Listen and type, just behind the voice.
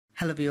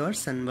Hello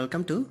viewers and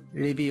welcome to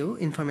Review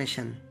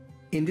Information.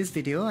 In this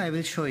video I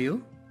will show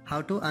you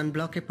how to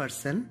unblock a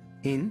person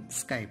in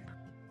Skype.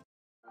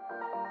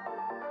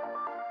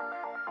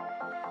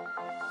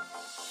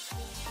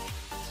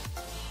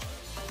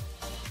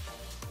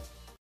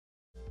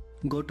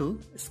 Go to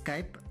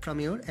Skype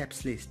from your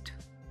apps list.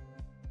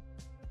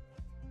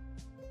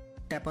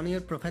 Tap on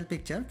your profile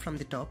picture from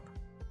the top.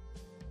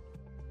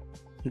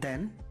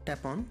 Then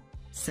tap on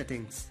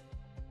Settings.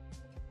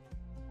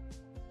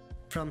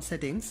 From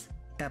Settings,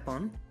 tap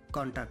on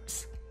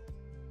Contacts.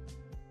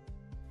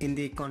 In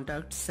the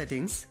Contacts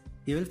settings,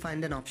 you will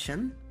find an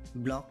option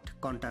Blocked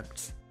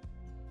Contacts.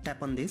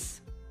 Tap on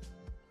this.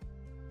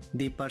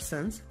 The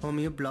persons whom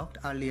you blocked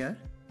earlier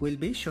will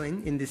be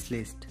showing in this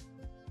list.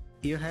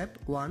 You have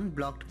one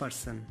blocked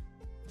person.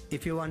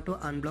 If you want to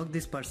unblock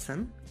this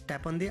person,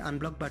 tap on the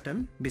Unblock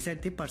button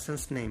beside the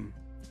person's name.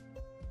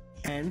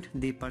 And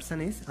the person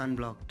is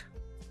unblocked.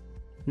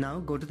 Now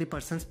go to the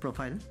person's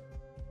profile.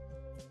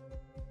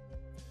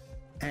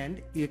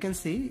 And you can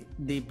see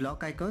the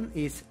block icon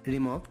is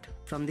removed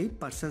from the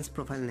person's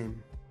profile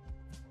name.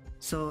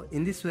 So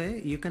in this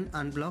way you can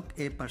unblock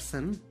a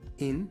person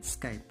in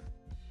Skype.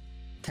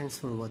 Thanks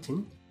for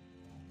watching.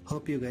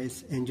 Hope you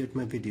guys enjoyed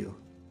my video.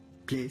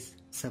 Please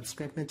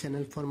subscribe my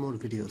channel for more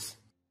videos.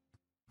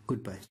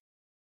 Goodbye.